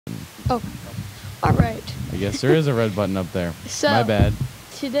Oh, all right. I guess there is a red button up there. So, my bad.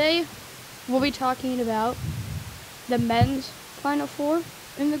 Today, we'll be talking about the men's Final Four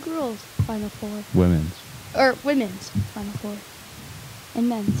and the girls' Final Four. Women's. Or women's Final Four. And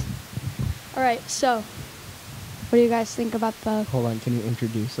men's. All right, so, what do you guys think about the... Hold on, can you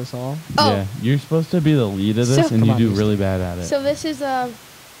introduce us all? Oh. Yeah, you're supposed to be the lead of this, So- and you Come on, do Houston. really bad at it. So this is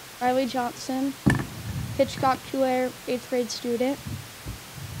Riley Johnson, Hitchcock-Tulare 8th grade student.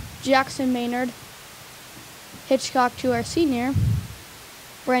 Jackson Maynard, Hitchcock-Tulare senior.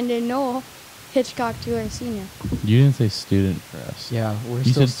 Brendan Knoll, Hitchcock-Tulare senior. You didn't say student for us. Yeah, we're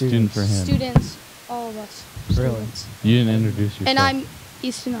You still said student students. for him. Students, all of us. Really? Students. You didn't introduce yourself. And I'm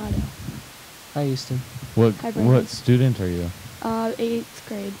Easton Otto, Hi, Houston. Hi, Brendan. What student are you? 8th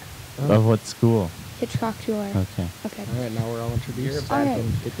grade, Of what school? Hitchcock-Tulare. Okay. Okay. All right, now we're all introduced. All We right.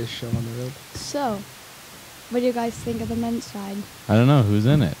 can get this show on the road. So, what do you guys think of the men's side? I don't know who's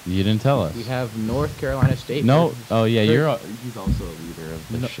in it. You didn't tell us. We have North Carolina State. No. versus Oh yeah, Pur- he's also a leader of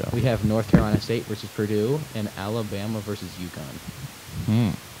this No, show. We have North Carolina State versus Purdue and Alabama versus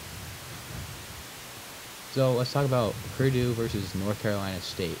UConn. So let's talk about Purdue versus North Carolina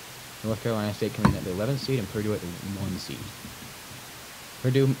State. North Carolina State coming in at the 11th seed and Purdue at the 1 seed.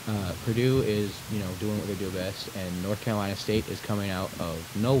 Purdue is doing what they do best, and North Carolina State is coming out of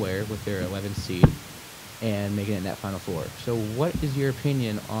nowhere with their 11th seed and making it in that Final Four. So what is your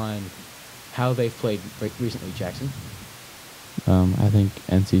opinion on how they've played recently, Jackson? I think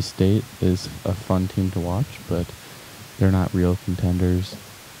NC State is a fun team to watch, but they're not real contenders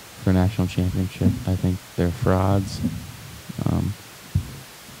for national championship. I think they're frauds.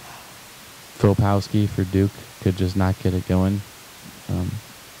 Filipowski for Duke could just not get it going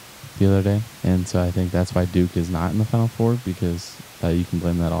the other day, and so I think that's why Duke is not in the Final Four, because you can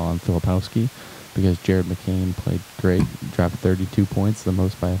blame that all on Filipowski, because Jared McCain played great, dropped 32 points, the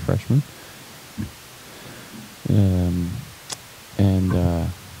most by a freshman.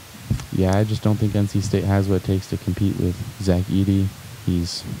 Yeah, I just don't think NC State has what it takes to compete with Zach Edey.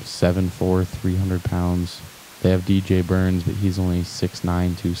 He's 7'4", 300 pounds. They have DJ Burns, but he's only 6'9",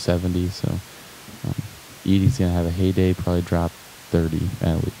 270. So Edey's going to have a heyday, probably drop 30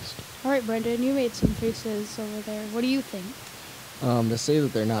 at least. All right, Brendan, you made some faces over there. What do you think? To say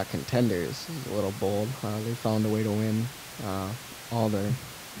that they're not contenders is a little bold. They found a way to win all their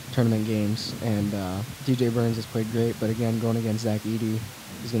tournament games, and DJ Burns has played great, but again, going against Zach Edey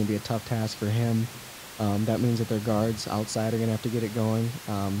is going to be a tough task for him. That means that their guards outside are going to have to get it going.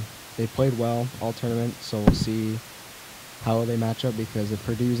 They played well all tournament, so we'll see how they match up, because if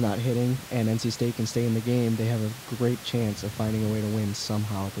Purdue's not hitting and NC State can stay in the game, they have a great chance of finding a way to win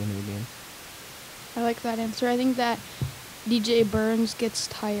somehow at the end of the game. I like that answer. I think that DJ Burns gets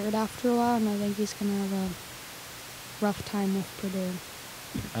tired after a while, and I think he's going to have a rough time with Purdue.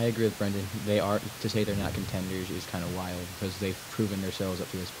 I agree with Brendan. They are, to say they're not contenders is kind of wild, because they've proven themselves up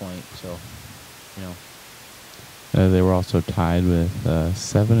to this point. So, They were also tied with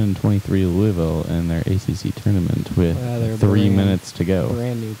 7-23 Louisville in their ACC tournament with They're a 3 minutes to go.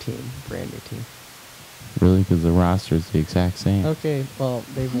 Brand new team. Really? Because the roster is the exact same. Okay, well,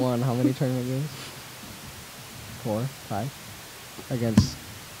 they've won how many tournament games? 4, 5? Against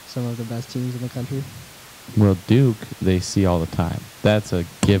some of the best teams in the country? Well, Duke, they see all the time. That's a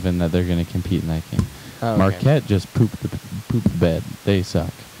given that they're going to compete in that game. Oh, okay. Marquette just pooped the bed. They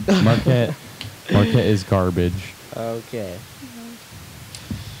suck. Marquette is garbage. Okay.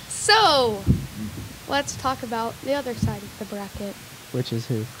 So, let's talk about the other side of the bracket. Which is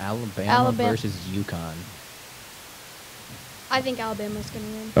who? Alabama versus UConn. I think Alabama's going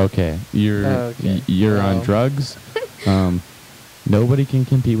to win. Okay, you're on Well. drugs. Nobody can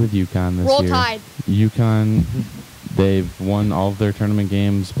compete with UConn this Roll year. Tide. UConn, they've won all of their tournament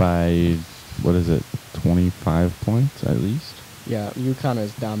games by 25 points at least. Yeah, UConn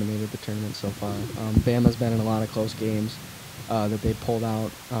has dominated the tournament so far. Bama's been in a lot of close games that they pulled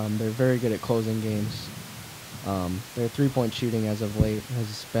out. They're very good at closing games. Their three-point shooting as of late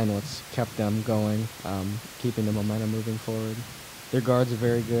has been what's kept them going, keeping the momentum moving forward. Their guards are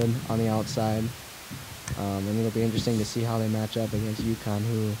very good on the outside, and it'll be interesting to see how they match up against UConn,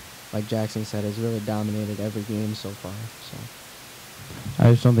 who, like Jackson said, has really dominated every game so far. So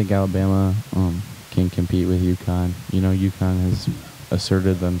I just don't think Alabama can compete with UConn. UConn has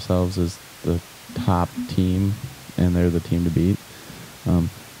asserted themselves as the top team, and they're the team to beat.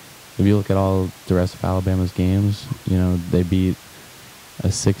 If you look at all the rest of Alabama's games, they beat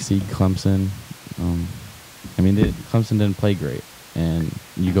a 6 seed Clemson. Clemson didn't play great. And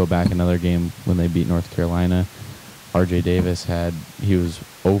you go back another game when they beat North Carolina, R.J. Davis he was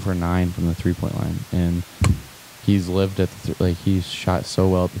over 9 from the three-point line. And he's lived at he's shot so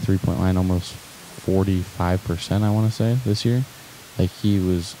well at the 3-point line, almost 45%, I want to say, this year. Like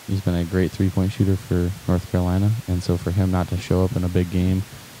he's been a great 3-point shooter for North Carolina, and so for him not to show up in a big game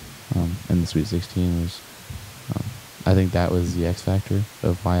in the Sweet 16 was, I think that was the X factor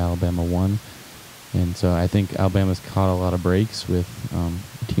of why Alabama won. And so I think Alabama's caught a lot of breaks with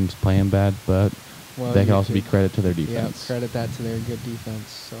teams playing bad, but that could also be credit to their defense. Yeah, credit that to their good defense.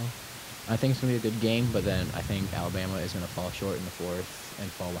 So I think it's going to be a good game, but then I think Alabama is going to fall short in the fourth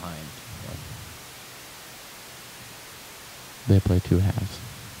and fall behind. They play 2 halves.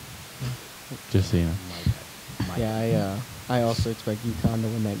 Just so you know. My bad. I also expect UConn to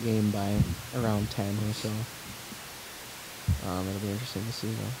win that game by around 10 or so. It'll be interesting to see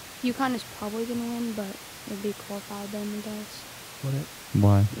though. UConn is probably going to win, but it'd be cool if Alabama does. Would it?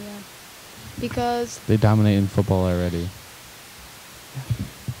 Why? Yeah. Because... They dominate in football already.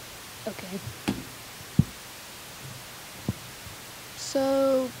 Okay.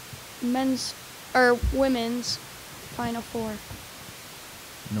 So, women's Final Four.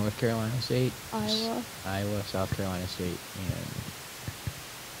 North Carolina State, Iowa, South Carolina State, and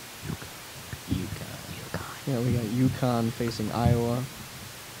UConn. Yeah, we got UConn facing Iowa.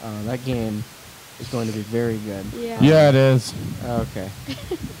 That game is going to be very good. Yeah. Yeah, it is. Okay.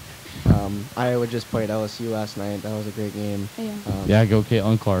 Iowa just played LSU last night. That was a great game. Yeah. Yeah, go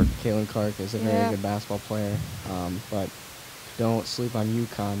Caitlin Clark. Caitlin Clark is a very good basketball player. But don't sleep on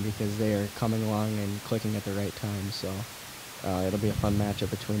UConn because they are coming along and clicking at the right time. So it'll be a fun matchup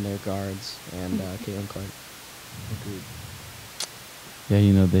between their guards and Caitlin Clark. Agreed. Yeah,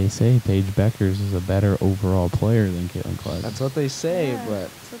 you know, they say Paige Beckers is a better overall player than Caitlin Clark. That's what they say, Yeah, but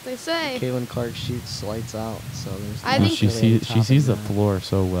that's what they say. Caitlin Clark shoots lights out. So there's I not think she really any she sees the topping that. floor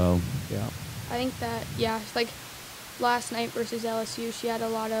so well. Yeah. I think that, like last night versus LSU, she had a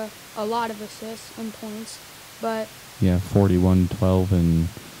lot of assists and points, but Yeah, 41, 12, and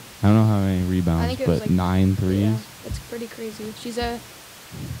I don't know how many I rebounds, think it was but like 9 threes. Yeah, it's pretty crazy. She's a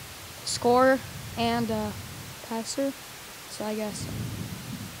scorer and a passer, so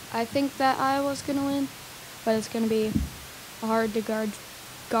I think that Iowa's gonna win, but it's gonna be hard to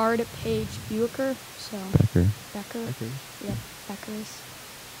guard Paige Buecher. So Becker. Yep, Beckers.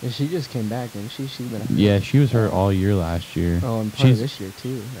 Yeah, she just came back, didn't she? She's been. Yeah, she was hurt all year last year. Oh, and part of this year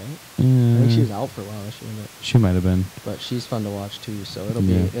too, right? I think she was out for a while this year, She might have been. but she's fun to watch too. So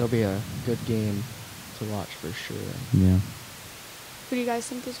Yeah. it'll be a good game to watch for sure. Yeah. Who do you guys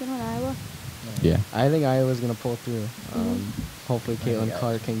think is gonna win, Iowa? Yeah. I think Iowa's gonna pull through. Hopefully, I think Caitlin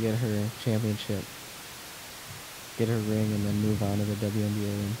Clark can get her championship, get her ring, and then move on to the WNBA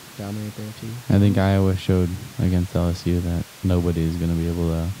and dominate there too. I think Iowa showed against LSU that nobody is going to be able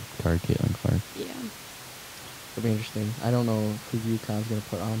to guard Caitlin Clark. Yeah. It'll be interesting. I don't know who UConn's gonna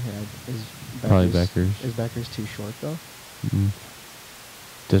put on here. Is Probably Beckers. Is Beckers too short though?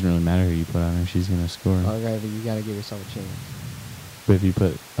 Doesn't really matter who you put on her; she's going to score. Okay, but you gotta give yourself a chance. But if you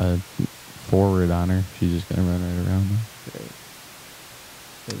put a forward on her, she's just going to run right around her. Great.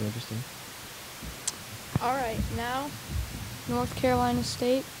 Very interesting. All right, now North Carolina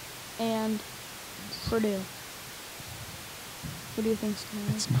State and Purdue. What do you think's gonna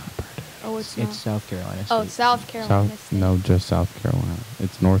win? It's not Purdue. Oh, it's not. It's South Carolina State. Oh, South Carolina State. No, just South Carolina.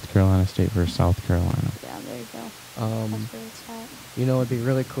 It's North Carolina State versus South Carolina. Yeah, there you go. Um, That's where it's at. You know, it'd be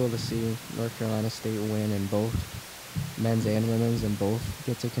really cool to see North Carolina State win in both men's and women's, and both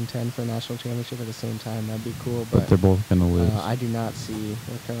get to contend for a national championship at the same time. That'd be cool. But they're both going to lose. I do not see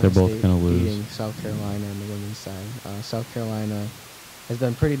North Carolina They're both State gonna lose. beating South Carolina on the women's side. South Carolina has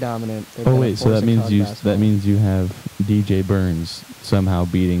been pretty dominant. They've Oh been wait, so that enforcing means college basketball. that means you have DJ Burns somehow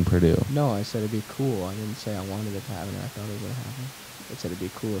beating Purdue. No, I said it'd be cool. I didn't say I wanted it to happen. I thought it was gonna happen. I said it'd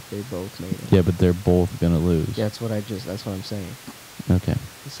be cool if they both made it. Yeah, but they're both going to lose. Yeah, that's what I'm saying. Okay.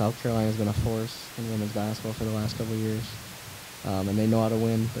 South Carolina's been a force in women's basketball for the last couple of years, and they know how to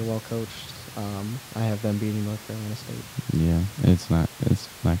win. They're well coached. I have them beating North Carolina State. Yeah, it's not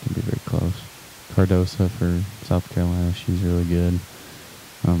going to be very close. Cardosa for South Carolina, she's really good.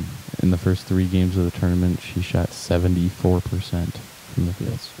 In the first 3 games of the tournament, she shot 74% from the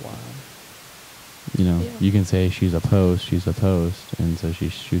field. That's wild. You know, Yeah. you can say she's a post, and so she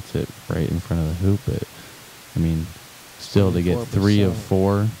shoots it right in front of the hoop. But I mean, still to get 3 of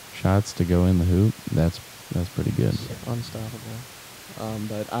 4 shots to go in the hoop, that's pretty good. Unstoppable.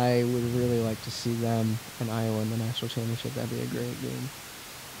 But I would really like to see them and Iowa in the national championship. That'd be a great game.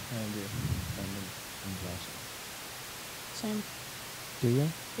 I agree. Same. Do you?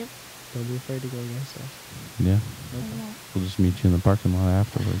 Yep. Don't be afraid to go against us. Yeah, I know. we'll just meet you in the parking lot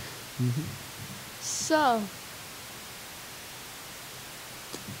afterwards. Mm-hmm. So,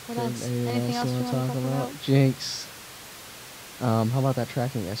 What Okay, else? Anything else you wanna want to talk about? Jinx. How about that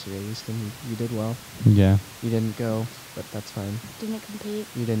tracking yesterday, Easton? You did well. Yeah. You didn't go, but that's fine. Didn't compete.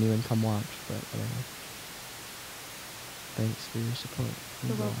 You didn't even come watch, but whatever. Thanks for your support.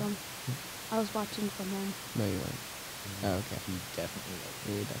 You're Enjoy. welcome. I was watching from home. No, you weren't. Oh, okay. He definitely was.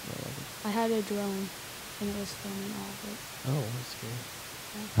 You definitely wasn't. I had a drone, and it was filming all of it. Oh, that's good.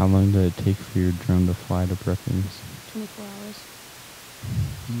 Yeah. How long did it take for your drone to fly to Brookings? 24 hours.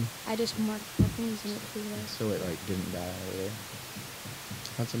 Hmm. I just marked Brookings and it flew there. So it like didn't die over there.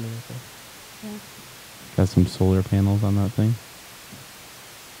 That's a miracle. Yeah. Got some solar panels on that thing?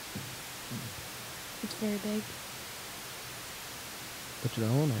 It's very big. The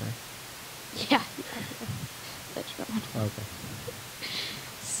drone, or? Yeah. The drone. Okay.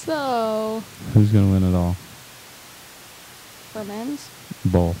 So, Who's going to win it all? for men's,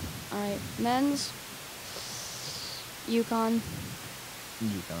 Both. alright, men's, Yukon,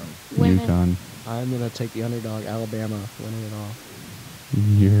 UConn. women, UConn. I'm gonna take the underdog, Alabama, winning it all.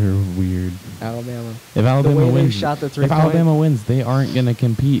 You're weird. Alabama. If Alabama way they wins, shot the if three-point- Alabama wins, they aren't going to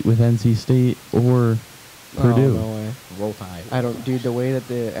compete with NC State or Purdue. Oh, no way. Roll Tide. I don't, dude. The way that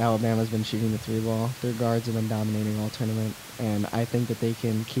the Alabama's been shooting the three ball, their guards have been dominating all tournament, and I think that they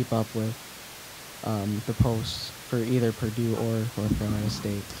can keep up with the posts for either Purdue or North Carolina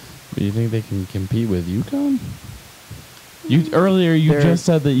State. But you think they can compete with UConn? Earlier you They're- just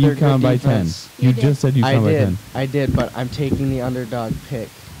said that they're UConn good by 10. defense. You You did. just said I UConn by did, 10. I did, but I'm taking the underdog pick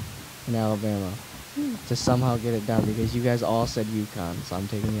in Alabama Hmm. to somehow get it done because you guys all said UConn, so I'm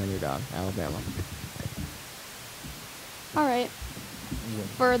taking the underdog, Alabama. Alright,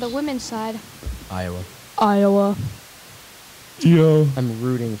 for the women's side, Iowa. Iowa. Yo. I'm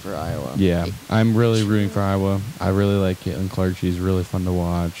rooting for Iowa. Yeah, I'm really rooting for Iowa. I really like Caitlin Clark. She's really fun to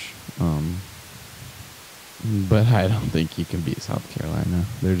watch. But I don't think you can beat South Carolina.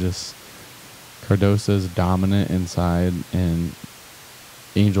 They're just Cardoso's dominant inside, and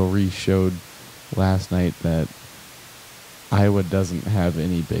Angel Reese showed last night that Iowa doesn't have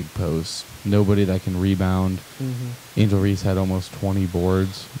any big posts. Nobody that can rebound. Mm-hmm. Angel Reese had almost 20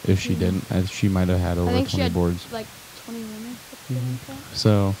 boards. If she Mhm. didn't, she might have had I over think she 20 had boards. like 20 women. Mhm.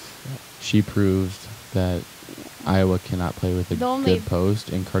 So she proved that Iowa cannot play with a The only- good post,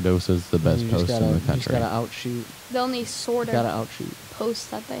 and Cardoso's the best You just post gotta, in the You just country. gotta outshoot. The only sort Gotta of outshoot.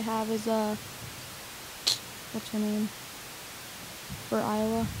 post that they have is what's her name? For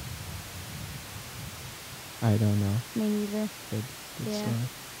Iowa? I don't know. Me neither. It's,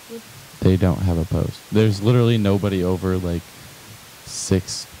 Yeah. They don't have a post. There's literally nobody over like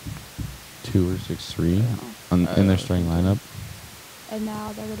 6'2" or 6'3" in their starting lineup. And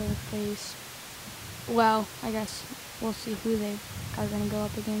now they're gonna face. Well, I guess we'll see who they are gonna go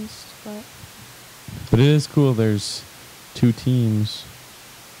up against, but But it is cool. There's two teams,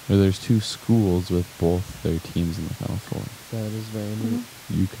 or there's two schools with both their teams in the Final Four. that is very Mhm. neat.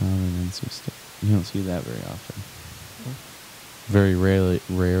 UConn and NC State. You don't see that very often. Very rarely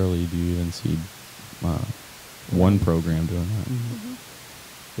do you even see one program doing that. Mhm.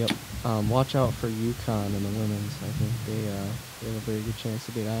 Yep. Watch out for UConn in the women's. I think they have a very good chance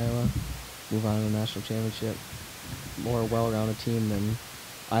to beat Iowa, move on to the national championship. More well-rounded team than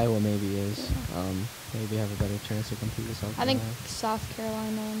Iowa maybe is. Maybe have a better chance to compete with South I think Carolina. South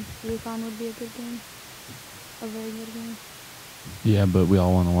Carolina and UConn would be a good game. A very good game. Yeah, but we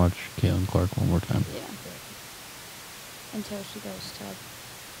all want to watch Caitlin Clark one more time. Yeah. Until she goes to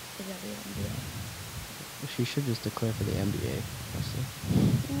the WNBA. She should just declare for the NBA. Honestly.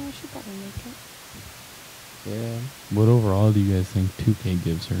 Yeah, she probably make it. Yeah. What overall do you guys think 2K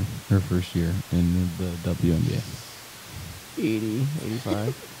gives her first year in the WNBA? 80,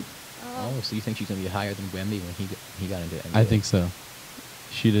 85. Oh, so you think she's gonna be higher than Wemby when he got into NBA? I think so.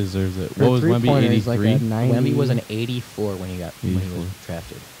 She deserves it. Her What was Wemby, three-pointer is like a 83? 90. Wemby was an 84 when he was 84.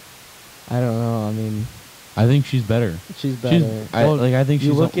 drafted. I don't know. I mean, I think she's better. she's better. I think you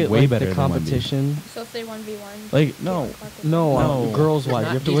she's look at way like, better the than Wemby. competition. So if they 1v1. Like, no. No, No. girls He's wise. not-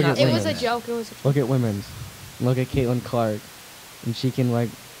 You have to he's look not at It saying was a women's. that. joke. It was a joke. Look at women's. Look at Caitlin Clark, and she can like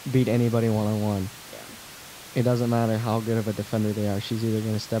beat anybody one-on-one. Yeah. It doesn't matter how good of a defender they are. She's either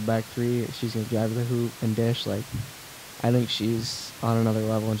gonna step back three, she's gonna drive the hoop and dish. Like, I think she's on another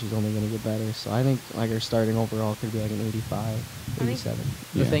level, and she's only gonna get better. So I think like her starting overall could be like an 85, think- 87.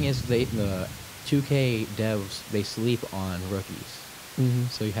 The Yeah. thing is, the 2K devs, they sleep on rookies. Mm-hmm.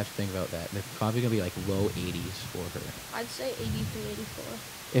 So you have to think about that. They're probably gonna be like low 80s for her. I'd say 83, 84.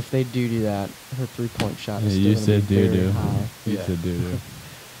 If they do that, her three-point shot is Yeah, still you gonna said be very doo-doo. high. You Yeah. said doo-doo.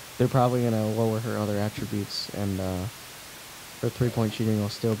 They're probably gonna lower her other attributes, and her three-point shooting will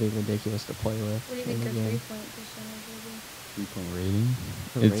still be ridiculous to play with. What do you in think the her game. three-point percentage will be? 3-point rating.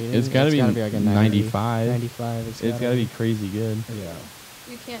 For It's rating, got to be, like a 90, 95. 95. It's got to be crazy good. Yeah.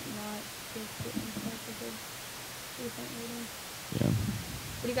 You can't not give Caitlin Clark a good 3-point rating. Yeah.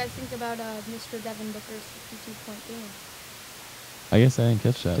 What do you guys think about Mr. Devin Booker's 52-point game? I guess I didn't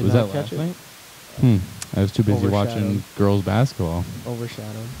catch that. Did Was not that catch last it? night? I was too busy watching Overshadowed. girls basketball.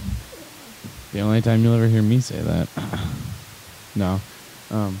 Overshadowed. The only time you'll ever hear me say that. No.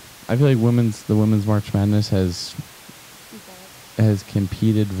 I feel like the women's March Madness has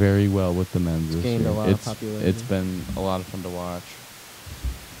competed very well with the men's this gained year. a lot of popularity. It's been a lot of fun to watch.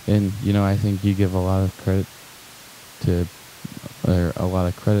 And I think you give a lot of credit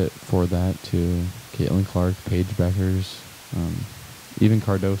for that to Caitlin Clark, Paige Beckers, even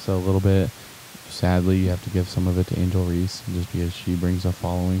Cardosa a little bit. Sadly, you have to give some of it to Angel Reese just because she brings a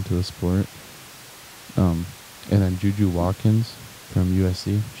following to the sport. And then Juju Watkins from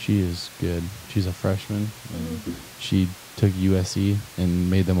USC, she is good. She's a freshman. She took USC and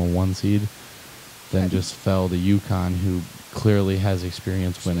made them a 1 seed, then just fell to UConn, who clearly has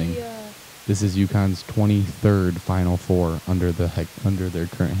experience winning. This is UConn's 23rd Final Four under their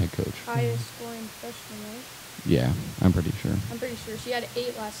current head coach. Highest scoring freshman, right? Yeah, I'm pretty sure. I'm pretty sure. She had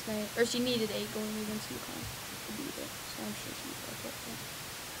 8 last night. Or she needed 8 going against UConn to beat it. So I'm sure she's like it.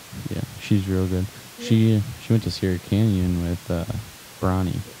 Yeah, she's real good. Yeah. She went to Sierra Canyon with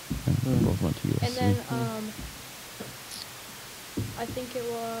Bronny. They both went to USC. And then I think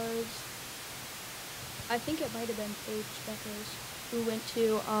it might have been Paige Beckers who went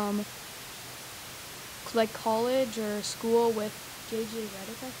to like college or school with JJ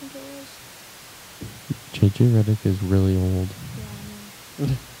Redick, I think it was. JJ Redick is really old. Yeah, I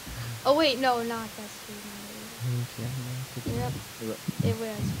know. Oh wait, no, not that student. Yep. It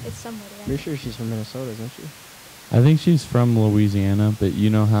was. It's somebody. Pretty sure she's from Minnesota, isn't she? I think she's from Louisiana, but you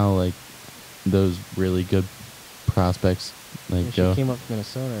know how like those really good prospects like Yeah, go. she came up from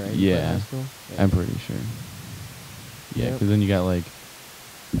Minnesota, right? Yeah, High school? I'm pretty sure. Yeah, Yep. because then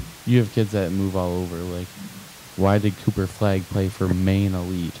you have kids that move all over. Like, why did Cooper Flagg play for Maine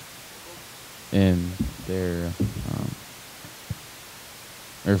Elite in their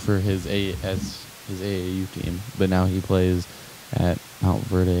or for his AAU team, but now he plays at Mount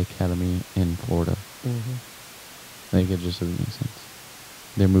Verde Academy in Florida? Like, it just doesn't make sense.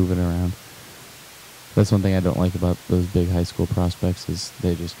 They're moving around. That's one thing I don't like about those big high school prospects is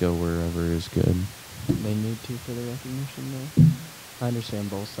they just go wherever is good. They need to for the recognition, though. I understand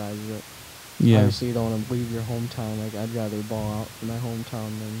both sides of it. Yeah. Obviously, you don't want to leave your hometown. Like, I'd rather ball out for my hometown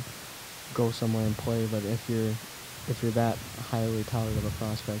than go somewhere and play. But if you're that highly touted of a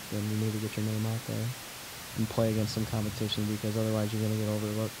prospect, then you need to get your name out there and play against some competition, because otherwise you're going to get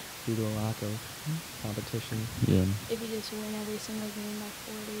overlooked due to a lack of competition. Yeah. If you just win every single game by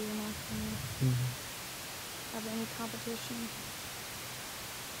 40, you're not going to have any competition.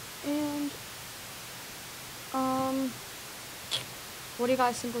 And what do you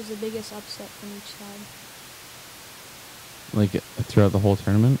guys think was the biggest upset from each side? Like, throughout the whole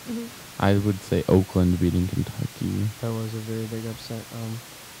tournament, Mm-hmm. I would say Oakland beating Kentucky. That was a very big upset.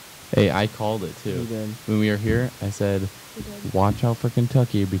 Hey, I called it too. You did. When we were here, I said, You did. watch out for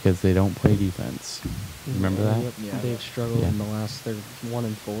Kentucky because they don't play defense. Remember that? Yep. Yeah. They've struggled Yeah. in the last. They're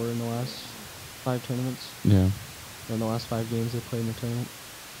 1-4 in the last 5 tournaments. Yeah. In the last 5 games they played in the tournament.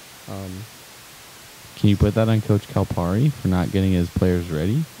 Can you put that on Coach Calipari for not getting his players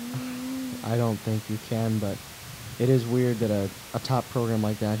ready? I don't think you can, but it is weird that a top program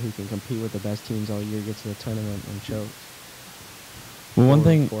like that, who can compete with the best teams all year, gets to the tournament and chokes. Well, one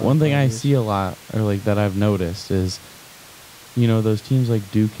Four thing I years. see a lot, or like that I've noticed, is, those teams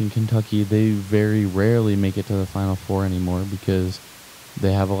like Duke and Kentucky, they very rarely make it to the Final Four anymore because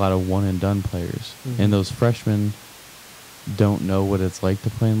they have a lot of one and done players, and those freshmen don't know what it's like to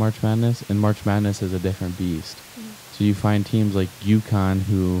play in March Madness, and March Madness is a different beast. So you find teams like UConn,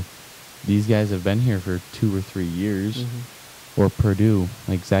 who these guys have been here for 2 or 3 years, or Purdue,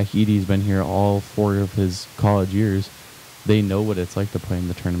 like Zach Edey's been here all 4 of his college years. They know what it's like to play in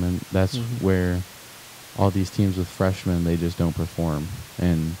the tournament. That's where all these teams with freshmen, they just don't perform.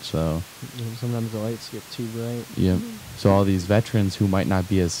 And so Sometimes the lights get too bright. yeah. So all these veterans who might not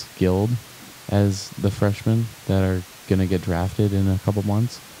be as skilled as the freshmen that are going to get drafted in a couple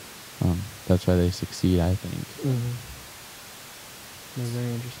months, that's why they succeed, I think. That's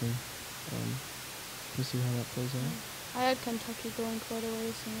very interesting. We'll see how that plays out. I had Kentucky going quite a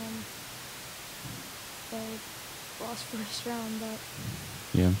ways, and then they lost first round, but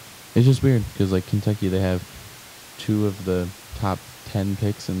Yeah. It's just weird because, like, Kentucky, they have 2 of the top 10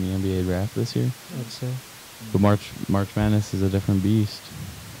 picks in the NBA draft this year. I'd say. But March Madness is a different beast.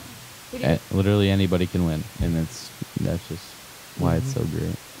 Who do you, Literally anybody can win, and that's just why it's so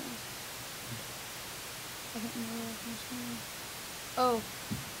great. I don't know what I was saying. Oh,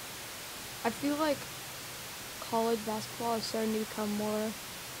 I feel like college basketball is starting to become more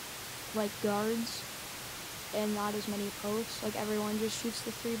like guards and not as many posts. Like everyone just shoots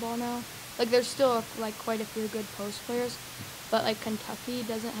the 3 ball now. Like there's still like quite a few good post players, but like Kentucky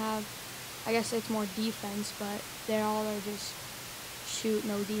doesn't have. I guess it's more defense, but they all are just shoot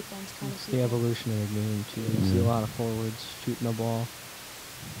no defense kind It's of the people. evolution of the game too. You see a lot of forwards shooting the ball.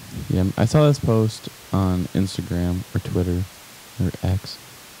 Yeah, I saw this post on Instagram or Twitter or X,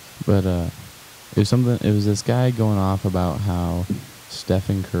 but it was something. It was this guy going off about how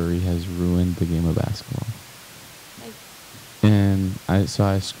Stephen Curry has ruined the game of basketball. Like, And I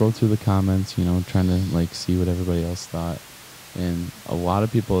scrolled through the comments, trying to like see what everybody else thought, and a lot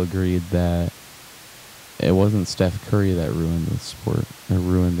of people agreed that it wasn't Steph Curry that ruined the sport or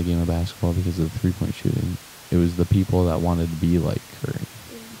ruined the game of basketball because of the 3-point shooting. It was the people that wanted to be like Curry.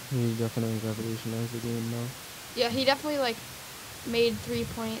 He definitely revolutionized the game, though. yeah, he definitely like made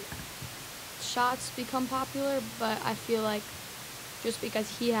 3-point shots become popular, but I feel like just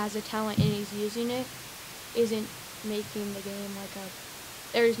because he has a talent and he's using it, isn't making the game like a.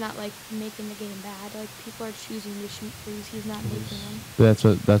 Or he's not like making the game bad. Like people are choosing to shoot threes, he's not making them. But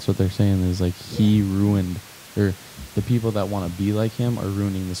that's what they're saying is like he ruined, or the people that want to be like him are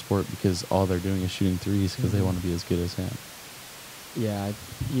ruining the sport because all they're doing is shooting threes because they want to be as good as him. Yeah,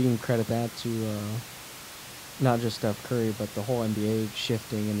 you can credit that to not just Steph Curry, but the whole NBA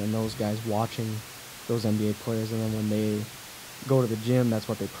shifting, and then those guys watching those NBA players, and then when they go to the gym, that's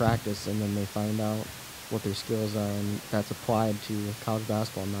what they practice, and then they find out what their skills are, and that's applied to college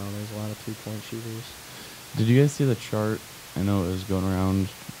basketball now. There's a lot of 3-point shooters. Did you guys see the chart? I know it was going around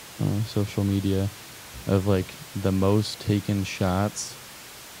social media of like the most taken shots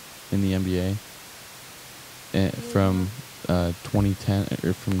in the NBA from 2010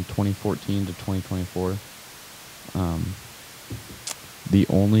 or from 2014 to 2024. The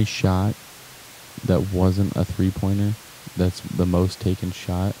only shot that wasn't a 3-pointer, that's the most taken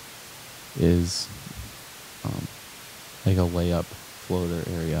shot, is like a layup floater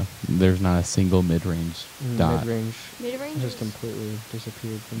area. There's not a single mid-range dot. Mid-range Just is- completely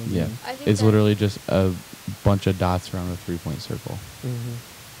disappeared from the Yeah, game. I think it's that- literally just a bunch of dots around a 3-point circle.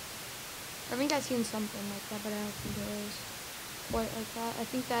 I think I've seen something like that, but I don't think it was quite like that. I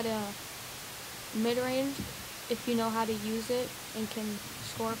think that mid-range, if you know how to use it and can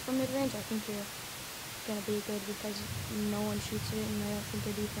score from mid-range, I think you're gonna be good because no one shoots it, and I don't think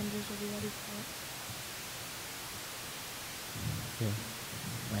the defenders will be ready for it.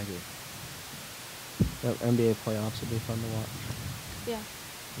 Yeah, I agree. The NBA playoffs will be fun to watch. Yeah.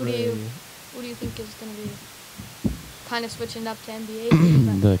 Who do you think is gonna be kind of switching up to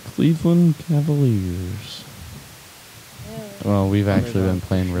NBA? The Cleveland Cavaliers. Well, we've actually been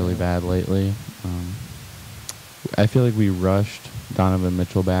playing really bad lately. I feel like we rushed Donovan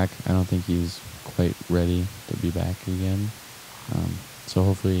Mitchell back. I don't think he's quite ready to be back again. So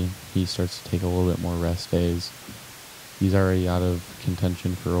hopefully he starts to take a little bit more rest days. He's already out of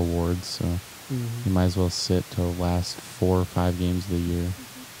contention for awards, so he might as well sit till the last 4 or 5 games of the year,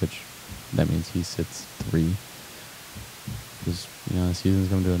 which that means he sits 3. Because the season's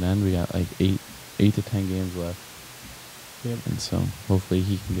coming to an end. We got like 8 to 10 games left. Yep. And so hopefully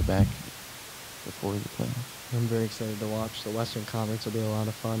he can get back before the playoffs. I'm very excited to watch. The Western Conference will be a lot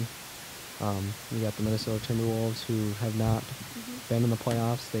of fun. We got the Minnesota Timberwolves, who have not been in the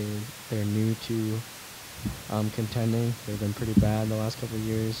playoffs. They're new to contending. They've been pretty bad the last couple of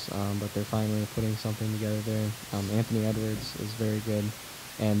years, but they're finally putting something together there. Anthony Edwards is very good,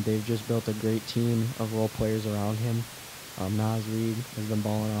 and they've just built a great team of role players around him. Naz Reid has been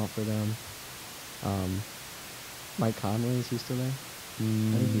balling out for them. Mike Conley, is he still there? I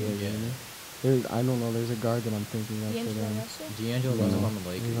think he is. Yeah. Isn't he? I don't know. There's a guard that I'm thinking of for them. D'Angelo No. Russell on the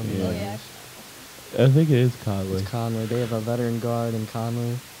Lakers. He's on the Yeah. Lakers. I think it is Conley. It's Conley. They have a veteran guard in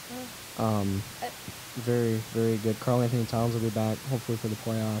Conley. Very, very good. Karl Anthony Towns will be back, hopefully for the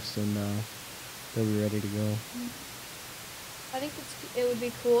playoffs, and they'll be ready to go. I think it would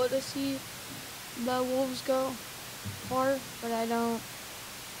be cool to see the Wolves go far, but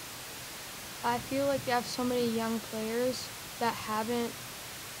I feel like they have so many young players that haven't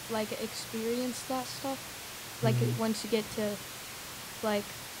experienced that stuff. Once you get to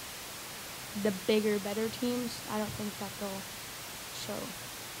the bigger, better teams, I don't think that they'll show.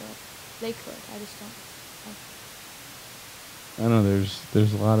 But they could. I just don't. I don't know.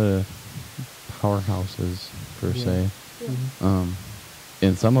 There's a lot of powerhouses per se, Yeah.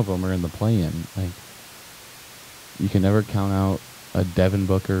 and some of them are in the play-in. Like you can never count out a Devin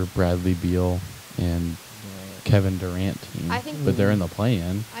Booker, Bradley Beal, and Kevin Durant team. I think- but they're in the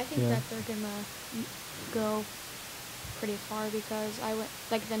play-in. I think Yeah. that they're gonna go pretty far because I went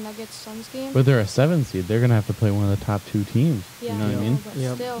like the Nuggets Suns game. But they're a 7 seed. They're gonna have to play one of the top 2 teams. Yeah, you know what I I mean? know. But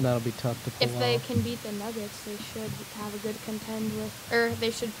Yep, still, that'll be tough to pull if they off. can beat the Nuggets, they should have a good contend with, or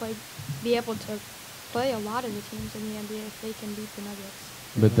they should be able to play a lot of the teams in the NBA if they can beat the Nuggets.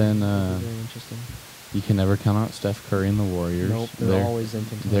 But then That'll be very interesting. you can never count out Steph Curry and the Warriors. Nope, they're always in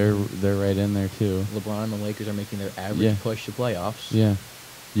contention. They're right in there too. LeBron and the Lakers are making their average Yeah. push to playoffs. Yeah,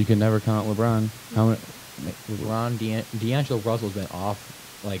 you can never count out LeBron. How many? LeBron, D'Angelo Russell's been off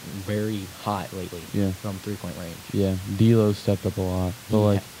like very hot lately. Yeah. From 3-point range. Yeah, D'Lo stepped up a lot. But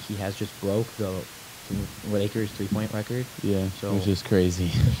like, He has just broke the Lakers 3-point record. yeah, So- which is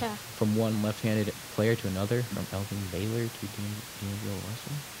crazy. Yeah. From one left-handed player to another, from Elvin Baylor to D'Angelo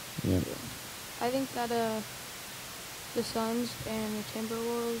Russell. Yeah. I think that the Suns and the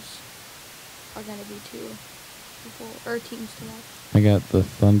Timberwolves are gonna be teams to watch. I got the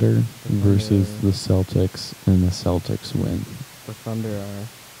Thunder The versus Thunder. the Celtics, and the Celtics win. The Thunder are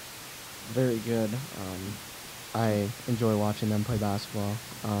very good. I enjoy watching them play basketball.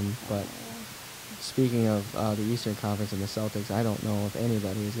 But speaking of the Eastern Conference and the Celtics, I don't know if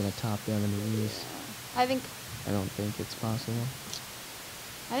anybody is going to top them in the East. I think It's possible.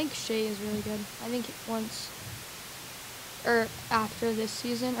 Shea is really good. I think after this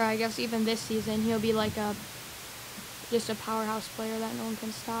season, or I guess even this season, he'll be like just a powerhouse player that no one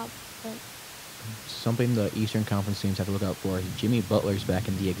can stop. But Something the Eastern Conference teams have to look out for is Jimmy Butler's back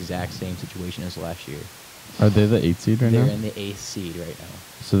in the exact same situation as last year. Are they the 8th seed right They're now? in the 8th seed right now.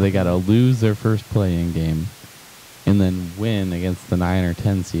 So they got to lose their first play-in game, and then win against the 9 or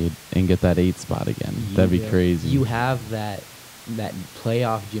 10 seed and get that 8 spot again. That'd be Yeah. crazy. You have that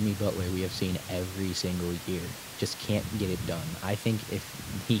playoff Jimmy Butler we have seen every single year. Just can't get it done. I think if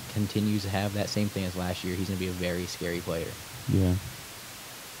he continues to have that same thing as last year, he's going to be a very scary player. Yeah.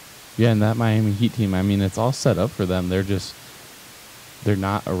 Yeah, and that Miami Heat team, I mean, it's all set up for them. They're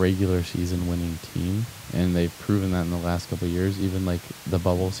not a regular season winning team, and they've proven that in the last couple of years. Even like the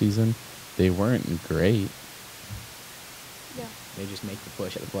bubble season, they weren't great. yeah, They just make the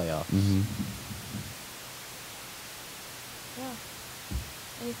push at the playoffs. Mm-hmm. yeah.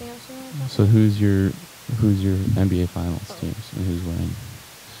 Anything else you want to talk So about? who's your NBA Finals teams and who's winning?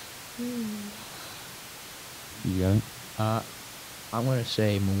 You got it? I'm going to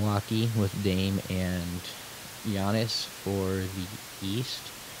say Milwaukee with Dame and Giannis for the East.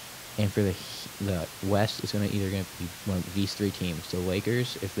 And for the West, it's either going to be one of these 3 teams. The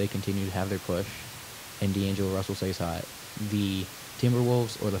Lakers, if they continue to have their push, and D'Angelo Russell stays hot. The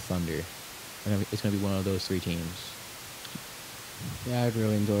Timberwolves or the Thunder. It's going to be one of those 3 teams. Yeah, I'd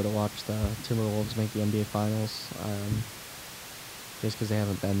really enjoy to watch the Timberwolves make the NBA Finals, just because they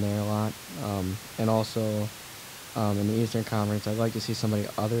haven't been there a lot. And also, in the Eastern Conference, I'd like to see somebody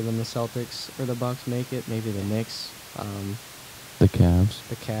other than the Celtics or the Bucks make it. Maybe the Knicks, The Cavs.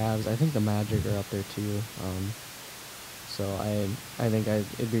 the Cavs. I think the Magic are up there too. So I think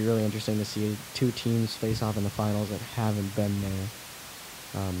it'd be really interesting to see 2 teams face off in the finals that haven't been there.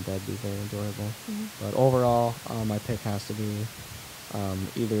 That'd be very enjoyable. Mhm. But overall, my pick has to be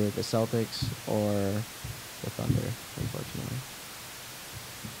either the Celtics or the Thunder, unfortunately.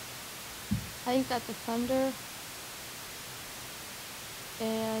 I think that the Thunder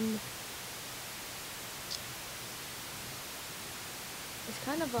and it's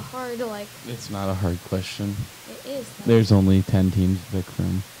kind of a hard It's not a hard question. it is. There's only 10 teams to pick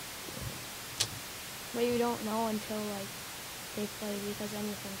from. But you don't know until they play because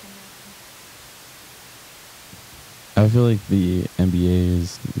anything can happen. I feel like the NBA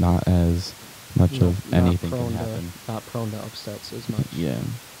is not as much of anything can happen. Not prone to upsets as much. Yeah.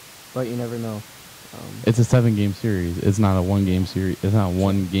 But you never know. It's a 7-game series. It's not a 1-game series. It's not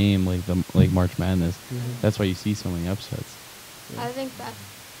one game like March Madness. Mhm. That's why you see so many upsets. Yeah. I think that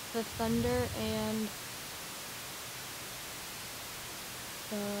the Thunder and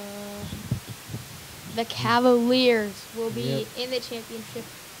the Cavaliers will be Yep. in the championship,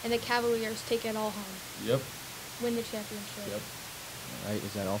 and the Cavaliers take it all home, Yep. win the championship. All right,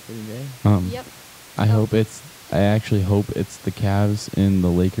 is that all for you, Jay? Yep. I actually hope it's the Cavs and the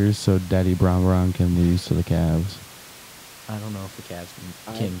Lakers, so Daddy Brown can lose to the Cavs. I don't know if the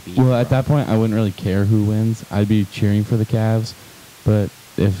Cavs can beat. Well, at that point, I wouldn't really care who wins. I'd be cheering for the Cavs, but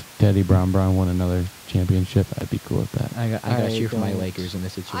if Daddy Brown won another championship, I'd be cool with that. I got to cheer for my don't- Lakers in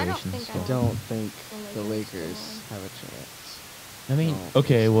this I don't situation. think I so. don't think The the Lakers Lakers will win. have a chance. I mean, No.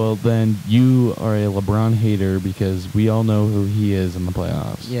 Okay, well then you are a LeBron hater because we all know who he is in the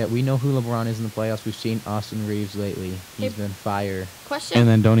playoffs. yeah, we know who LeBron is in the playoffs. We've seen Austin Reeves lately. He's Hey. been fire. Question. And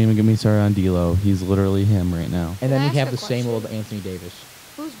then don't even get me started on D'Lo. He's literally him right now. And Can then I we ask have a the same old question? Anthony Davis.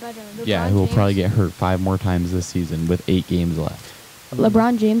 Who's better? LeBron Yeah, who will James? probably get hurt 5 more times this season with 8 games left.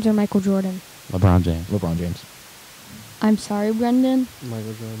 LeBron James or Michael Jordan? LeBron James. LeBron James. I'm sorry, Brendan.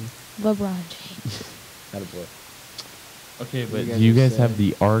 Michael Jordan. LeBron James. Not a boy. Okay, What but do you do you guys guys have say?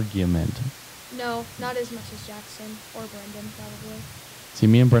 the argument? No, not as much as Jackson or Brendan, probably. See,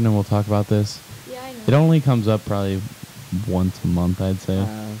 me and Brendan will talk about this. Yeah, I know. It only comes up probably once a month, I'd say.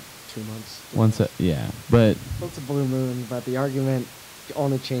 2 months. Yeah. But It's a blue moon, but the argument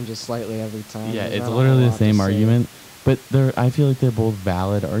only changes slightly every time. yeah, There's it's not a literally whole the lot to same say. argument. But I feel like they're both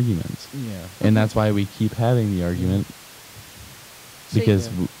valid arguments. Yeah. And that's why we keep having the argument. So Because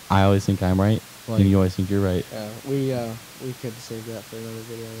yeah. I always think I'm right, Like- and you always think you're right. We could save that for another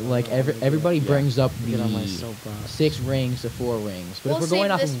video. Like I don't wanna do everybody it. brings up Get on my the soapbox. 6 rings to 4 rings, but We'll if we're going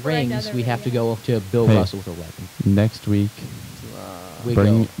save off this of for rings, another we have to video. go to Bill Hey. Russell with 11. Next week, We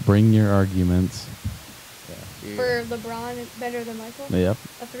bring go. bring your arguments. Yeah. For LeBron, better than Michael? Yep.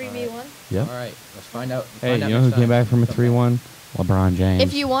 A 3v1? Yep. All right, let's find out. Hey, find out you know who next came time. back from a Come 3-1? LeBron James.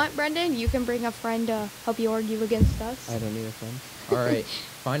 If you want, Brendan, you can bring a friend to help you argue against us. I don't need a friend. All right,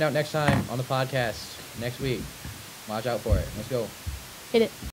 find out next time on the podcast next week. Watch out for it. Let's go. Hit it.